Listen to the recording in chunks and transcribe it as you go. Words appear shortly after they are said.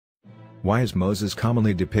Why is Moses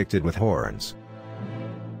commonly depicted with horns?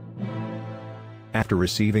 After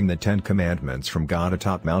receiving the Ten Commandments from God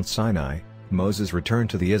atop Mount Sinai, Moses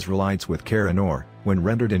returned to the Israelites with keren, or, when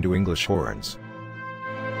rendered into English, horns.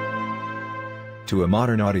 To a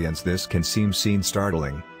modern audience this can seem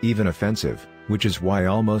startling, even offensive, which is why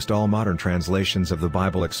almost all modern translations of the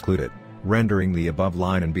Bible exclude it, rendering the above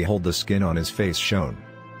line "and behold the skin on his face shone."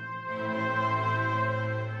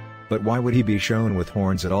 But why would he be shown with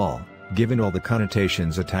horns at all, given all the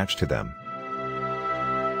connotations attached to them?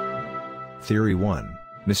 Theory 1.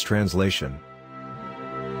 Mistranslation.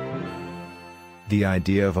 The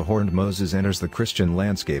idea of a horned Moses enters the Christian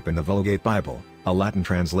landscape in the Vulgate Bible, a Latin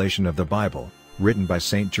translation of the Bible, written by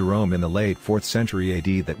St. Jerome in the late 4th century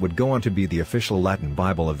AD that would go on to be the official Latin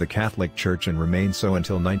Bible of the Catholic Church and remain so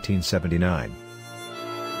until 1979.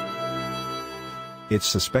 It's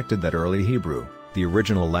suspected that early Hebrew, the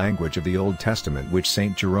original language of the Old Testament which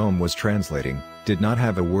St. Jerome was translating, did not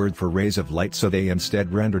have a word for rays of light, so they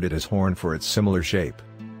instead rendered it as horn for its similar shape.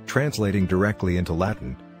 Translating directly into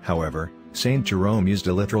Latin, however, St. Jerome used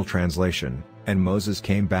a literal translation, and Moses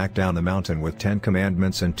came back down the mountain with 10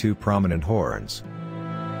 commandments and 2 prominent horns.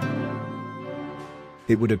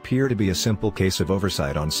 It would appear to be a simple case of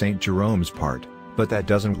oversight on St. Jerome's part, but that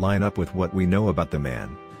doesn't line up with what we know about the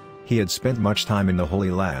man. He had spent much time in the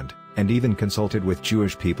Holy Land, and even consulted with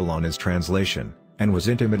Jewish people on his translation, and was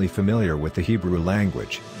intimately familiar with the Hebrew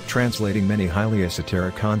language, translating many highly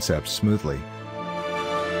esoteric concepts smoothly.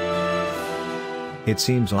 It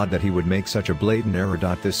seems odd that he would make such a blatant error.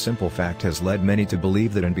 This simple fact has led many to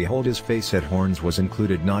believe that "and behold his face had horns" was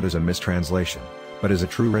included not as a mistranslation, but as a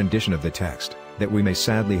true rendition of the text, that we may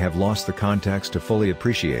sadly have lost the context to fully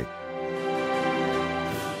appreciate.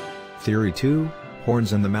 Theory 2.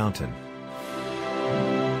 Horns in the mountain.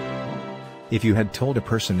 If you had told a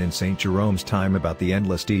person in St. Jerome's time about the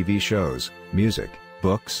endless TV shows, music,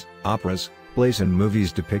 books, operas, plays and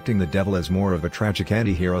movies depicting the devil as more of a tragic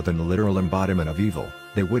anti-hero than the literal embodiment of evil,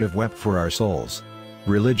 they would have wept for our souls.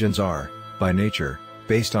 Religions are, by nature,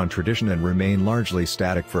 based on tradition and remain largely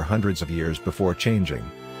static for hundreds of years before changing.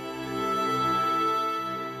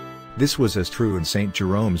 This was as true in St.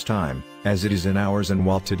 Jerome's time, as it is in ours, and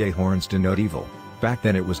while today horns denote evil, back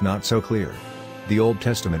then it was not so clear. The Old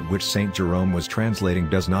Testament which St. Jerome was translating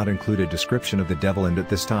does not include a description of the devil, and at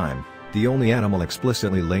this time, the only animal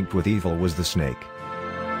explicitly linked with evil was the snake.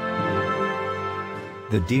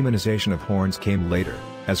 The demonization of horns came later,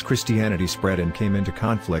 as Christianity spread and came into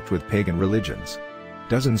conflict with pagan religions.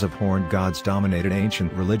 Dozens of horned gods dominated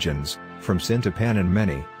ancient religions, from Sin to Pan and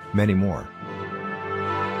many, many more.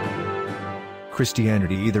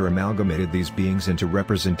 Christianity either amalgamated these beings into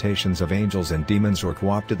representations of angels and demons or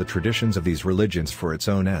co-opted the traditions of these religions for its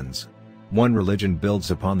own ends. One religion builds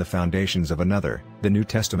upon the foundations of another, the New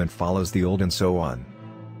Testament follows the Old, and so on.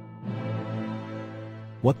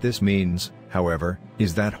 What this means, however,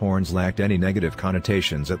 is that horns lacked any negative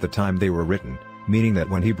connotations at the time they were written, meaning that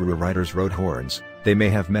when Hebrew writers wrote horns, they may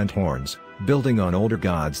have meant horns, building on older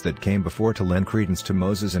gods that came before to lend credence to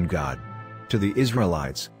Moses and God. To the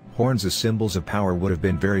Israelites, horns as symbols of power would have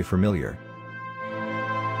been very familiar.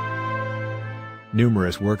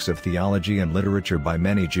 Numerous works of theology and literature by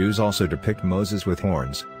many Jews also depict Moses with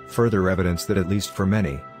horns, further evidence that at least for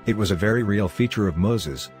many, it was a very real feature of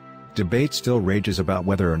Moses. Debate still rages about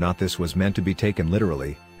whether or not this was meant to be taken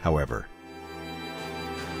literally, however.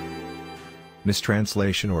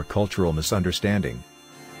 Mistranslation or cultural misunderstanding.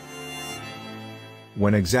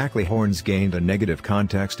 When exactly horns gained a negative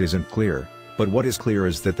context isn't clear, but what is clear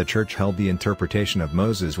is that the Church held the interpretation of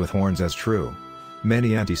Moses with horns as true.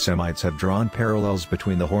 Many anti-Semites have drawn parallels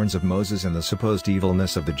between the horns of Moses and the supposed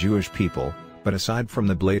evilness of the Jewish people, but aside from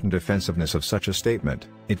the blatant offensiveness of such a statement,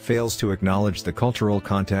 it fails to acknowledge the cultural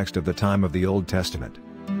context of the time of the Old Testament.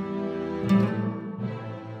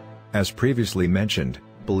 As previously mentioned,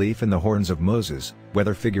 belief in the horns of Moses,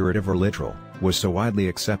 whether figurative or literal, was so widely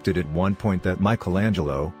accepted at one point that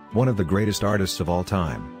Michelangelo, one of the greatest artists of all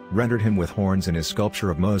time, rendered him with horns in his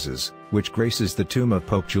sculpture of Moses, which graces the tomb of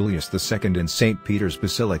Pope Julius II in St. Peter's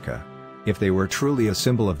Basilica. If they were truly a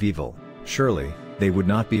symbol of evil, surely, they would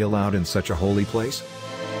not be allowed in such a holy place?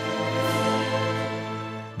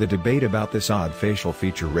 The debate about this odd facial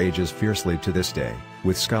feature rages fiercely to this day,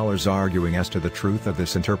 with scholars arguing as to the truth of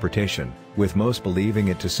this interpretation, with most believing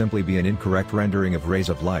it to simply be an incorrect rendering of rays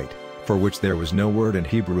of light, for which there was no word in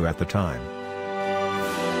Hebrew at the time.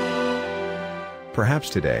 Perhaps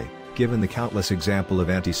today, given the countless example of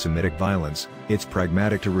anti-Semitic violence, it's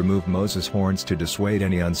pragmatic to remove Moses' horns to dissuade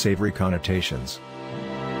any unsavory connotations.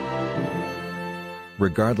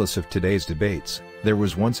 Regardless of today's debates, There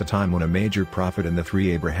was once a time when a major prophet in the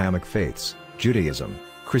three Abrahamic faiths, Judaism,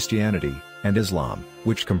 Christianity, and Islam,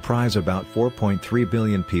 which comprise about 4.3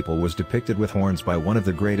 billion people, was depicted with horns by one of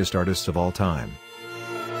the greatest artists of all time.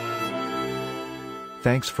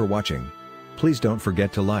 Thanks for watching. Please don't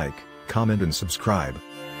forget to like, comment and subscribe.